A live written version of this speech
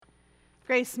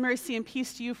Grace, mercy, and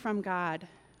peace to you from God,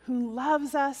 who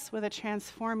loves us with a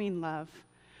transforming love,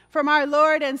 from our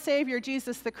Lord and Savior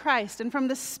Jesus the Christ, and from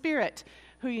the Spirit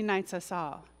who unites us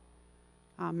all.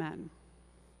 Amen.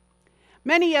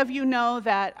 Many of you know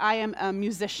that I am a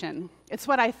musician. It's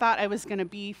what I thought I was going to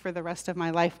be for the rest of my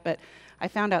life, but I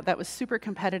found out that was super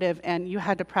competitive, and you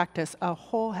had to practice a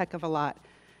whole heck of a lot.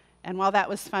 And while that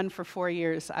was fun for 4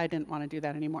 years, I didn't want to do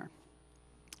that anymore.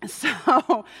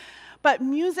 But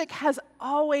music has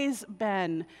always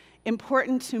been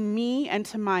important to me and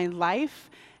to my life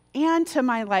and to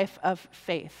my life of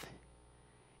faith.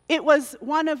 It was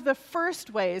one of the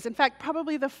first ways, in fact,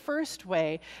 probably the first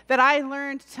way, that I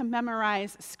learned to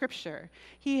memorize Scripture.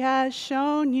 He has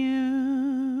shown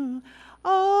you,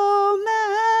 oh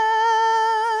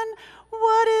man,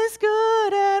 what is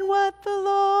good and what the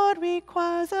Lord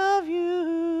requires of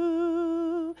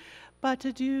you, but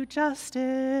to do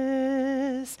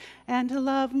justice and to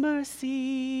love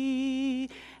mercy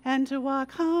and to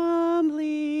walk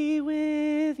humbly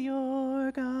with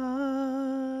your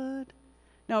God.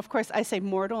 No, of course, I say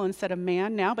mortal instead of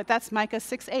man now, but that's Micah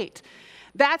 6:8.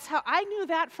 That's how I knew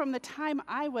that from the time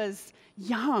I was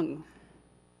young.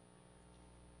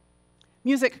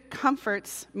 Music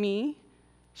comforts me.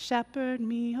 Shepherd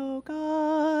me, O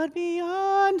God,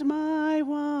 beyond my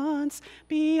wants,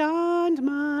 beyond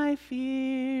my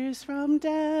fears, from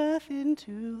death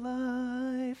into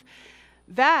life.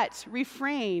 That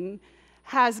refrain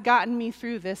has gotten me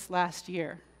through this last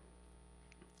year.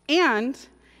 And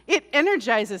it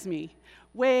energizes me.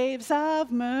 Waves of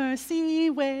mercy,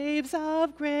 waves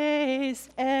of grace,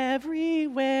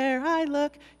 everywhere I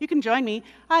look. You can join me.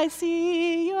 I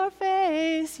see your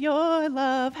face, your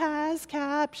love has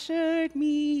captured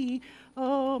me.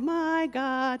 Oh my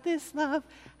God, this love,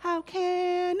 how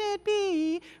can it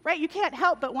be? Right, you can't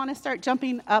help but want to start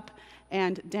jumping up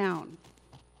and down.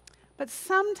 But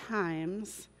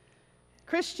sometimes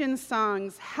Christian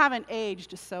songs haven't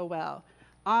aged so well.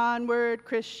 Onward,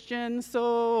 Christian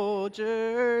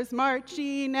soldiers,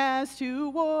 marching as to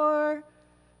war.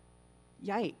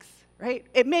 Yikes, right?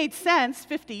 It made sense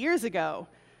 50 years ago.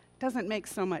 Doesn't make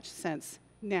so much sense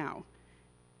now.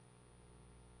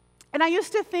 And I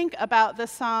used to think about the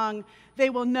song, They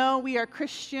Will Know We Are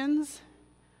Christians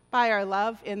by Our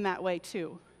Love, in that way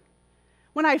too.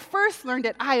 When I first learned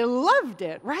it, I loved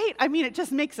it, right? I mean, it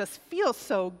just makes us feel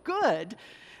so good.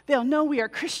 They'll know we are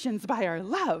Christians by our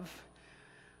love.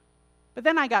 But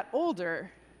then I got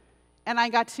older, and I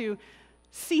got to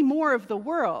see more of the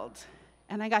world,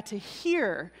 and I got to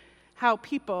hear how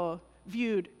people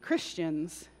viewed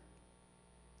Christians.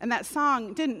 And that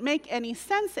song didn't make any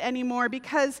sense anymore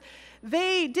because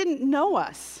they didn't know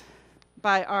us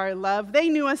by our love. They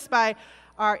knew us by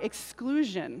our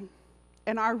exclusion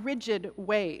and our rigid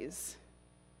ways.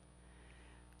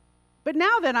 But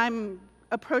now that I'm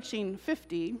approaching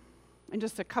 50, in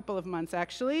just a couple of months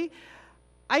actually,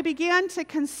 I began to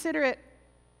consider it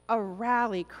a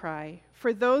rally cry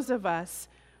for those of us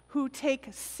who take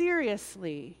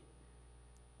seriously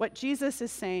what Jesus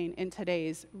is saying in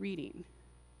today's reading.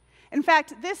 In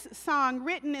fact, this song,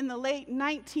 written in the late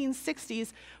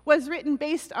 1960s, was written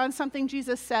based on something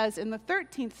Jesus says in the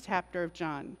 13th chapter of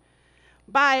John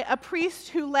by a priest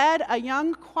who led a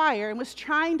young choir and was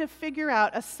trying to figure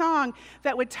out a song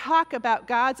that would talk about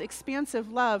God's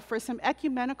expansive love for some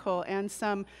ecumenical and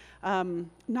some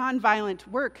nonviolent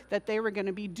work that they were going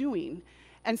to be doing.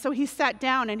 And so he sat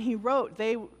down and he wrote,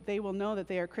 they will know that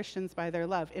they are Christians by their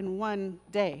love, in one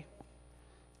day.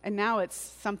 And now it's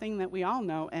something that we all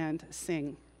know and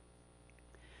sing.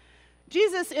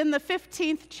 Jesus, in the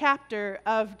 15th chapter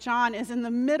of John, is in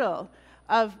the middle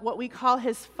of what we call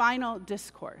his final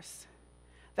discourse.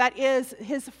 That is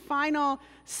his final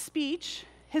speech,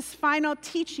 his final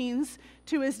teachings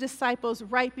to his disciples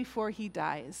right before he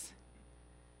dies.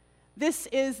 This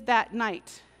is that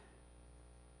night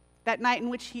in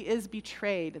which he is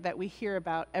betrayed, that we hear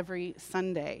about every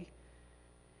Sunday.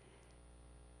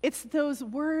 It's those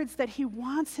words that he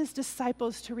wants his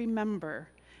disciples to remember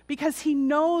because he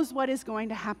knows what is going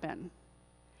to happen.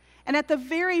 And at the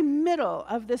very middle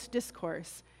of this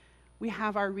discourse, we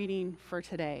have our reading for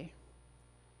today.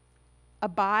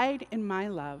 Abide in my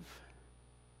love.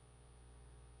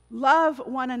 Love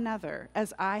one another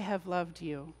as I have loved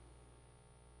you.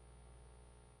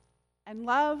 And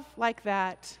love like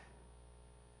that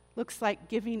looks like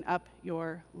giving up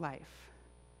your life.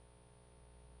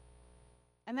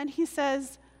 And then he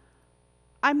says,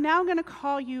 I'm now going to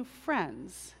call you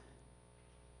friends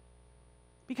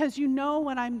because you know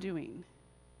what I'm doing.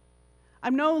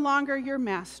 I'm no longer your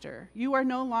master. You are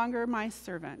no longer my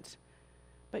servant,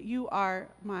 but you are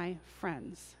my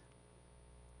friends.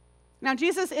 Now,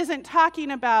 Jesus isn't talking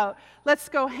about, let's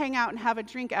go hang out and have a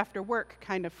drink after work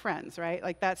kind of friends, right?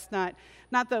 Like that's not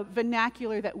the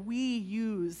vernacular that we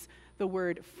use the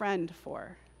word friend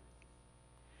for.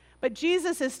 But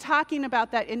Jesus is talking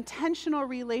about that intentional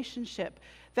relationship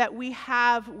that we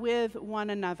have with one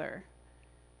another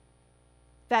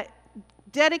that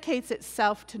dedicates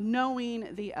itself to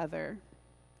knowing the other,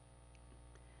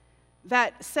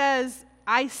 that says,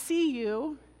 I see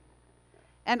you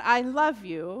and I love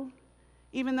you,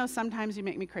 even though sometimes you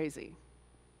make me crazy.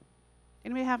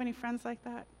 Anybody have any friends like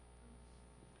that?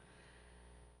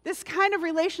 This kind of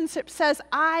relationship says,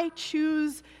 I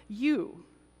choose you.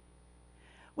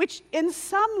 Which in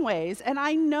some ways, and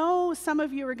I know some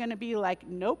of you are going to be like,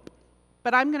 nope,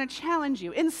 but I'm going to challenge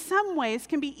you, in some ways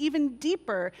can be even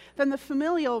deeper than the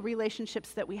familial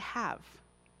relationships that we have.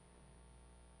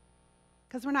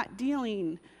 Because we're not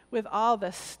dealing with all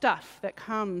the stuff that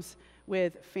comes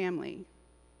with family.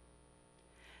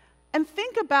 And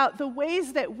think about the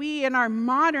ways that we in our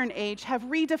modern age have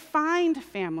redefined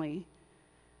family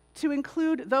to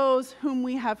include those whom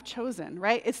we have chosen,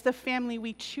 right? It's the family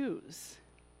we choose.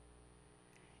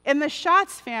 In the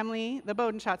Schatz family, the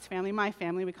Bodenschatz family, my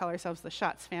family, we call ourselves the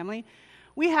Schatz family,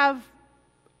 we have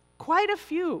quite a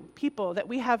few people that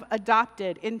we have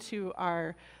adopted into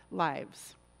our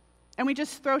lives. And we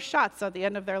just throw shots at the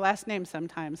end of their last name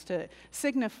sometimes to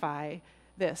signify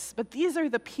this. But these are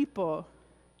the people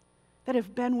that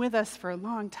have been with us for a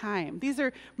long time. These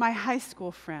are my high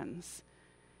school friends.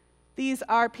 These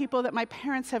are people that my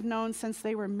parents have known since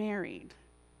they were married.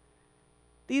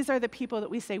 These are the people that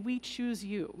we say, we choose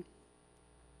you.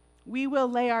 We will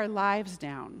lay our lives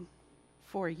down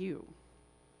for you.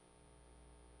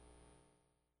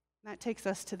 That takes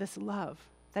us to this love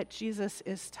that Jesus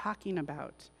is talking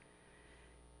about.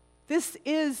 This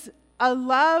is a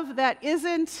love that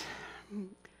isn't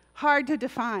hard to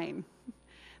define.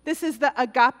 This is the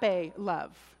agape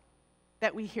love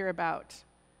that we hear about.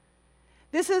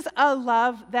 This is a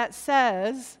love that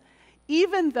says,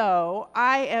 even though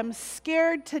I am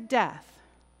scared to death,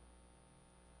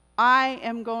 I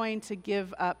am going to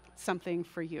give up something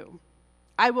for you.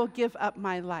 I will give up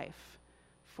my life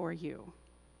for you.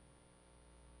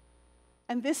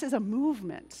 And this is a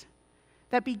movement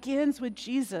that begins with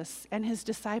Jesus and his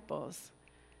disciples.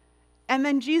 And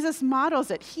then Jesus models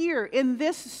it here in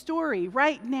this story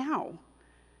right now.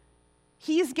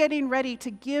 He's getting ready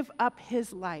to give up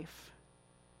his life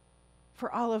for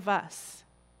all of us.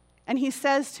 And he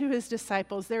says to his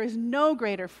disciples, there is no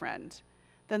greater friend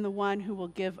than the one who will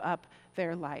give up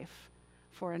their life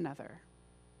for another.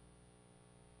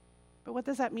 But what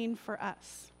does that mean for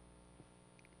us?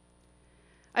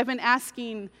 I've been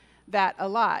asking that a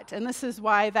lot, and this is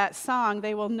why that song,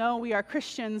 They Will Know We Are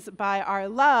Christians by Our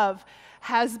Love,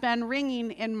 has been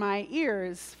ringing in my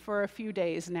ears for a few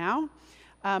days now,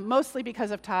 mostly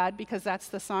because of Todd, because that's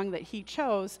the song that he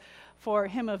chose for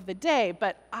Hymn of the Day,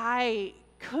 but I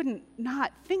couldn't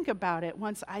not think about it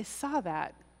once I saw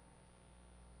that.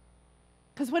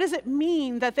 Because what does it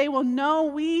mean that they will know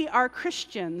we are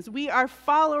Christians, we are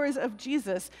followers of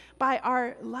Jesus by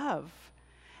our love?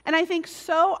 And I think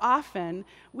so often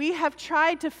we have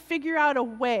tried to figure out a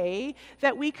way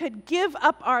that we could give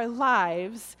up our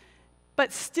lives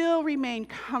but still remain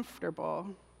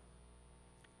comfortable,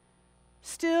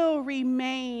 still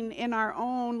remain in our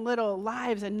own little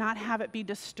lives and not have it be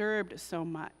disturbed so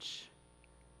much.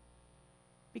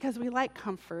 Because we like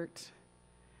comfort,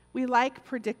 we like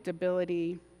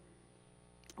predictability,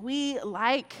 we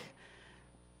like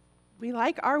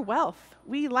our wealth,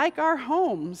 we like our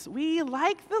homes, we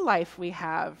like the life we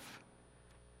have.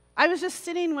 I was just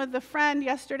sitting with a friend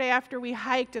yesterday after we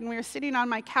hiked, and we were sitting on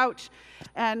my couch,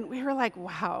 and we were like,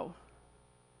 wow,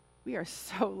 we are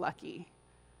so lucky.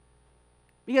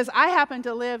 Because I happen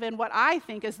to live in what I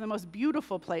think is the most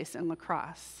beautiful place in La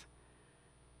Crosse.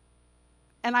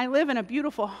 And I live in a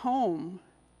beautiful home.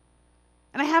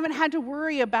 And I haven't had to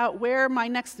worry about where my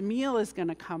next meal is going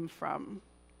to come from,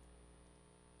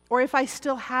 or if I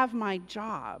still have my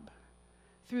job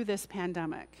through this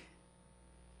pandemic.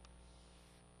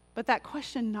 But that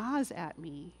question gnaws at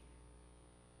me.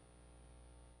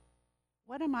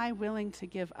 What am I willing to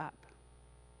give up?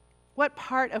 What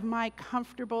part of my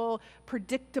comfortable,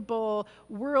 predictable,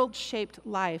 world-shaped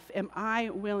life am I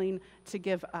willing to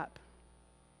give up?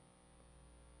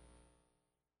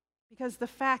 Because the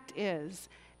fact is,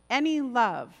 any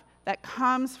love that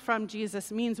comes from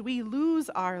Jesus means we lose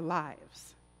our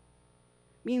lives,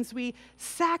 means we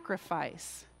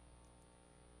sacrifice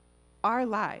our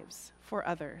lives for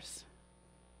others.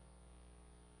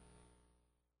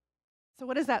 So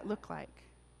what does that look like?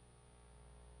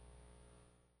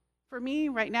 For me,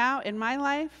 right now, in my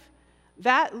life,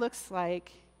 that looks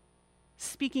like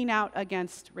speaking out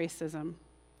against racism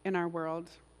in our world.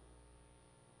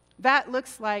 That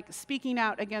looks like speaking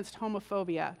out against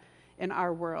homophobia in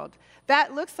our world.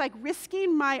 That looks like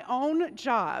risking my own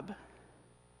job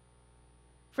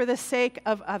for the sake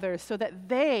of others so that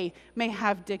they may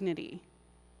have dignity,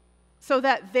 so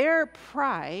that their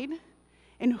pride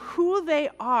in who they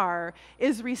are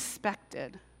is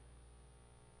respected.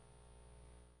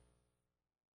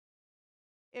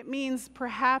 It means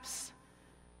perhaps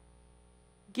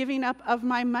giving up of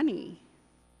my money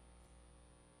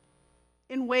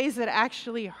in ways that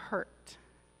actually hurt,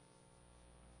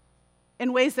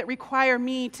 in ways that require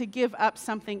me to give up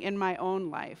something in my own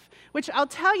life. Which I'll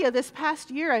tell you, this past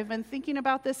year, I've been thinking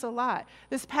about this a lot.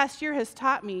 This past year has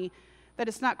taught me that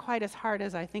it's not quite as hard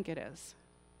as I think it is.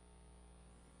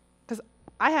 Because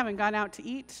I haven't gone out to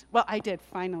eat. Well, I did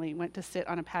finally, went to sit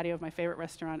on a patio of my favorite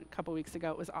restaurant a couple weeks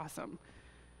ago. It was awesome.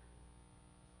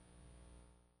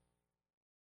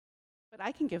 But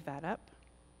I can give that up.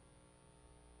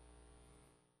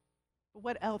 But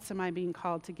what else am I being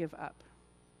called to give up?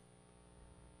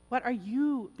 What are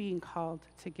you being called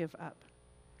to give up?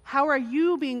 How are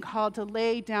you being called to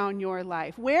lay down your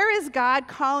life? Where is God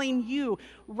calling you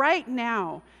right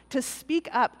now to speak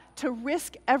up, to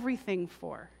risk everything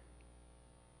for?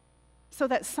 So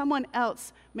that someone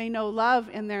else may know love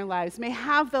in their lives, may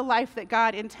have the life that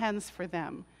God intends for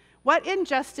them. What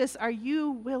injustice are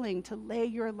you willing to lay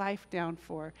your life down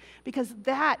for? Because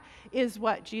that is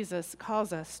what Jesus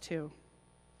calls us to.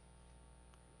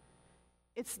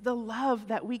 It's the love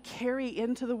that we carry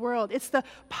into the world. It's the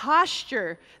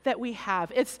posture that we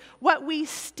have. It's what we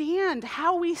stand,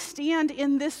 how we stand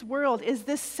in this world is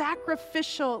this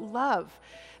sacrificial love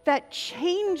that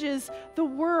changes the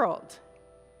world.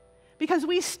 Because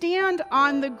we stand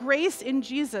on the grace in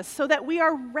Jesus so that we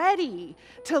are ready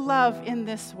to love in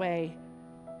this way.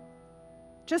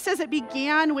 Just as it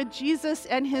began with Jesus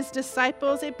and his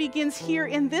disciples, it begins here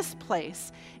in this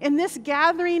place, in this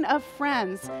gathering of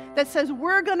friends that says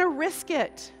we're going to risk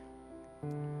it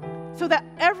so that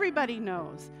everybody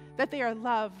knows that they are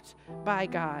loved by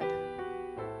God.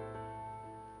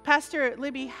 Pastor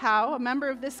Libby Howe, a member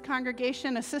of this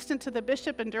congregation, assistant to the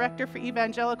bishop and director for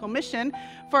evangelical mission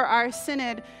for our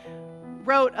synod,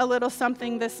 wrote a little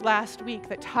something this last week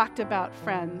that talked about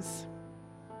friends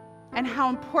and how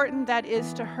important that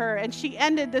is to her. And she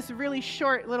ended this really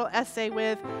short little essay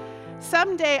with,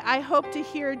 "Someday I hope to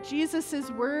hear Jesus'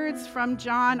 words from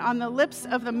John on the lips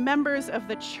of the members of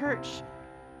the church.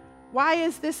 Why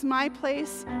is this my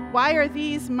place? Why are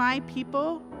these my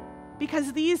people?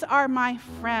 Because these are my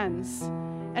friends,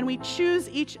 and we choose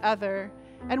each other,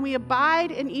 and we abide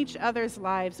in each other's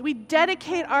lives. We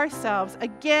dedicate ourselves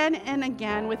again and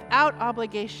again without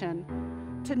obligation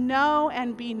to know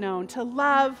and be known, to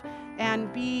love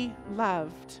and be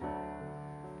loved."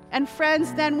 And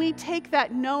friends, then we take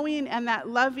that knowing and that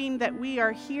loving that we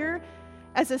are here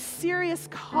as a serious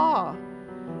call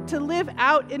to live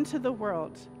out into the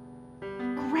world,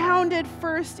 grounded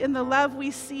first in the love we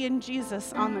see in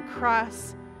Jesus on the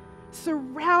cross,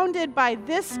 surrounded by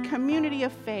this community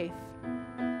of faith.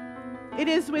 It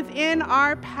is within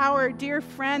our power, dear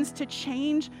friends, to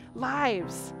change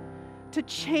lives, to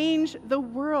change the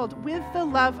world with the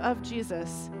love of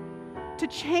Jesus, to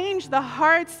change the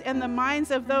hearts and the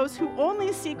minds of those who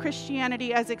only see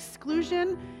Christianity as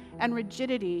exclusion and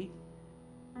rigidity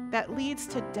that leads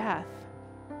to death.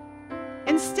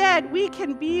 Instead, we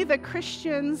can be the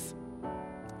Christians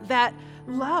that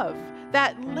love,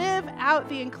 that live out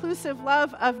the inclusive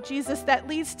love of Jesus that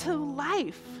leads to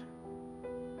life.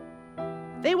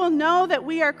 They will know that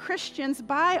we are Christians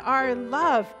by our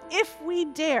love if we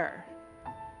dare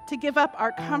to give up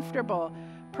our comfortable,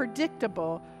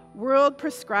 predictable,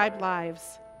 world-prescribed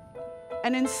lives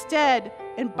and instead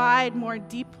abide more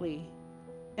deeply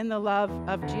in the love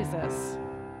of Jesus.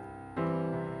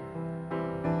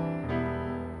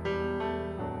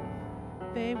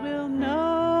 They will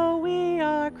know we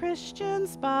are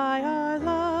Christians by our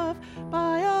love,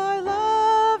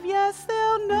 yes,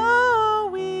 they'll know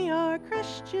we are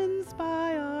Christians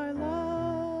by our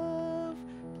love.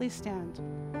 Please stand.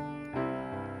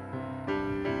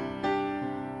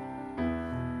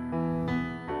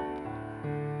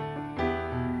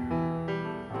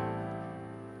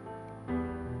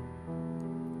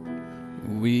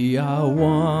 We are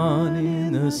one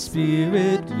in the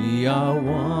Spirit, we are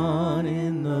one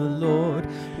in the Lord.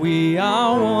 We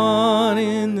are one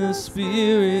in the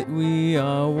Spirit, we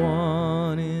are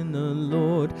one in the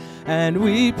Lord. And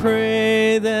we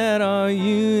pray that our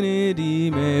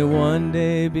unity may one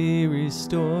day be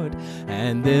restored,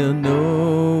 and they'll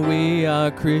know we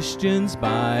are Christians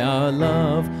by our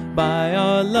love, by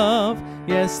our love.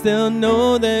 Yes, they'll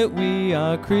know that we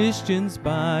are Christians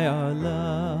by our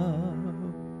love.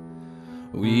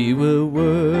 We will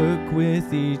work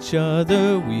with each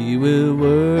other, we will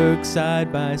work side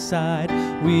by side.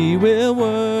 We will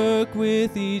work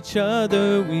with each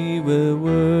other, we will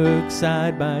work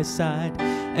side by side.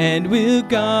 And we'll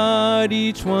guard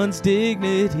each one's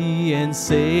dignity and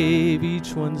save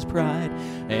each one's pride.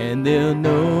 And they'll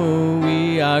know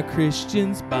we are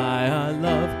Christians by our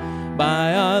love,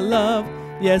 by our love.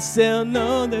 Yes, they'll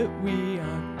know that we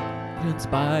are Christians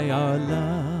by our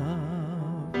love.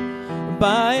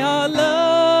 By our love,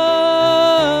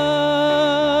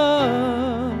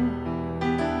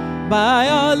 by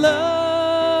our love,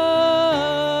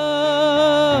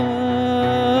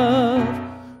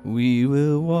 we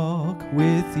will walk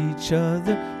with each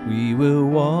other, we will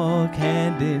walk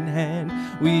hand in hand.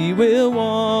 We will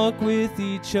walk with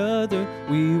each other,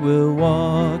 we will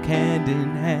walk hand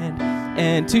in hand.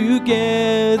 And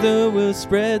together we'll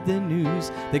spread the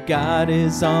news that God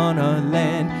is on our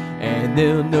land. And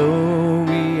they'll know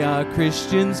we are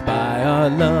Christians by our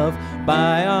love,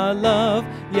 by our love.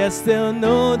 Yes, they'll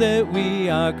know that we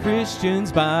are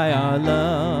Christians by our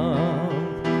love,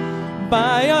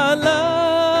 by our love.